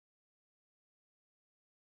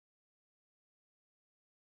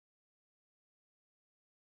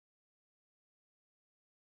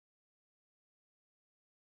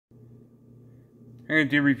I'm going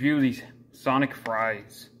to review these Sonic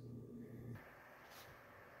fries.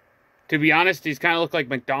 To be honest, these kind of look like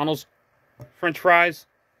McDonald's French fries.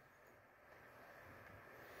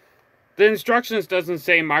 The instructions doesn't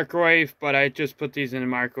say microwave, but I just put these in a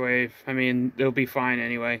microwave. I mean, they'll be fine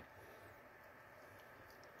anyway.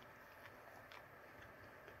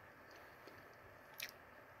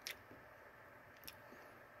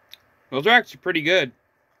 Those are actually pretty good.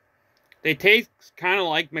 They taste kind of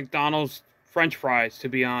like McDonald's French fries, to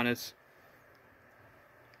be honest.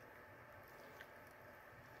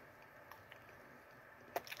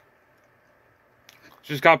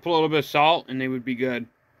 Just gotta put a little bit of salt and they would be good.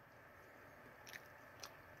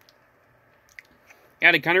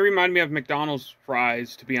 Yeah, they kind of remind me of McDonald's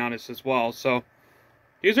fries, to be honest, as well. So,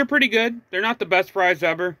 these are pretty good. They're not the best fries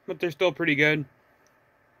ever, but they're still pretty good.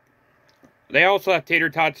 They also have tater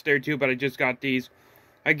tots there too, but I just got these.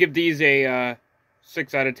 I give these a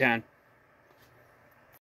 6 out of 10.